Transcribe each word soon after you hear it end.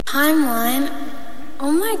Timeline.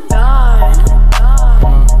 Oh my god.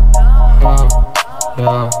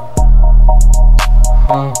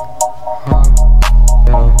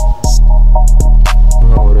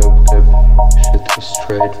 No rap cap, shit is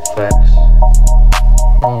straight facts.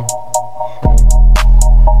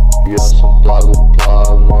 Ja sam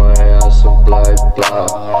Plugov, moje, ja sam pravi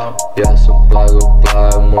plag. Ja sam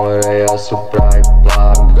Plugov, moje, ja sam pravi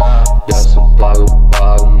plag. Ja sam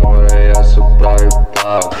Plugov, moje, ja sam pravi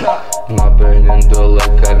plag. Napenjen do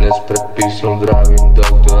lekarne s prepisom zdravim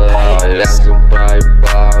doktora. Ja sam pravi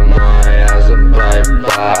plag, moje, ja sam pravi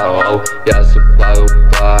plag. Ja sam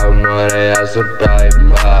Plugov, moje, ja sam pravi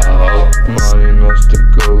plag. Mani nošte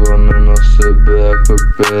govane na sebe ako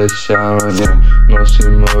pešavanje.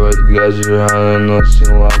 Nosim ove gađerane,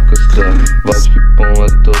 nosim lakoste. Bački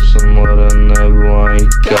poletao sam mora nebo, a i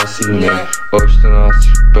kasinje. Ošte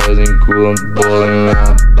nasih pedin kulom, bolim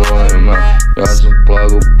me. Ja sam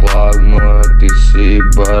Plugov, mora ti si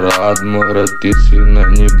barat. Mora ti si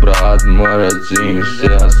nenji brat, mora čim se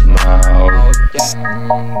ja smao.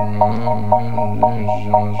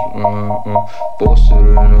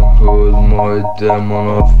 Posirujeno hood, moj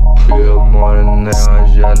demonov pil, more nema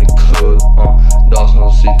žadni klud. Dal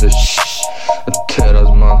sam si te teraz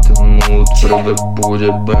mám ten mood. Prvé bude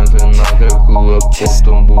Bentley na krku a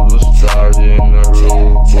potom budu starý na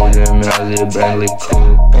roof. Budem jazdiť Bentley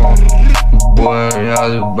cool, budem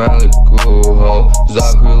jazdiť Bentley cool. Za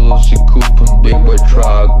chvíľu si kúpim big boy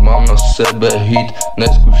truck. Mám na sebe hit,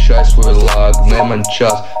 neskúšaj svoj lak. Nemám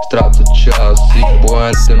čas, strácať čas. Si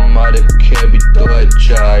pojente mare, keby to je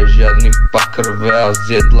čaj. Žiadny pakrve a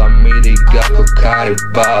zjedla mi rig ako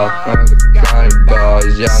kanibal.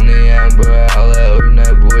 Žiadny MB, ale už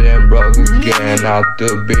nebudem broke again. A tu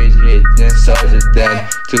bitch hitne sa za den.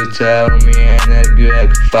 Tu telo mi energiu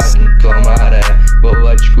jak fucking komare.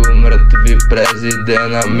 Vovačku mŕtvý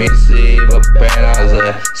prezident a my si iba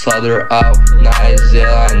penáze. Slaughter out na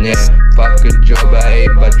želanie. Fuck a job a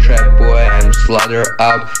iba trapujem. Slaughter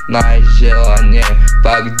out na želanie.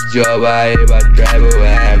 Fuck job a iba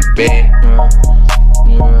trapujem.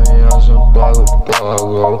 Ja som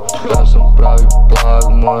Plugov, ja som pravý plag,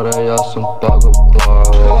 more, ja som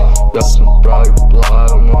Plugov. Ja som pravý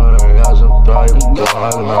plag, more, ja som pravý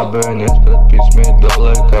plag. Nabehnem s predpismi do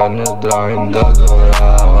lekárne, zdravím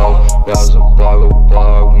doktora. Ja som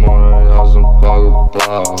Plugov, more, ja som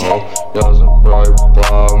Plugov. Ja som pravý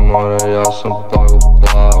plag, more, ja som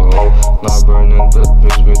Plugov. Nabehnem s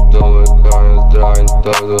predpismi do lekárne, zdravím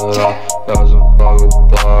doktora. Ja som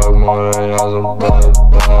Plugov, more, ja som Plugov.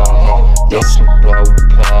 Ja som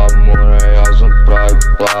Plugov, more, ja som pravý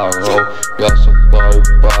plag. Ja som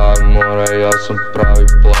Plugov, more, ja som pravý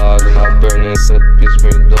plag. Nabehnem s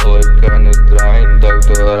predpismi do lekárne, zdravím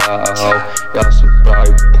doktora. Ja som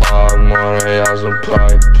pravý plag, more, ja som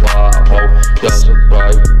pravý plag. Ja som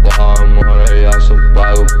pravý plag, more, ja som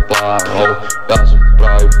Plugov. Ja som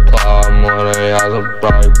pravý plag, more, ja som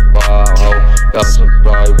pravý plag. Ja som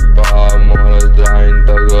pravý plag, more, zdravím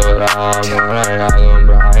doktora. More, ja som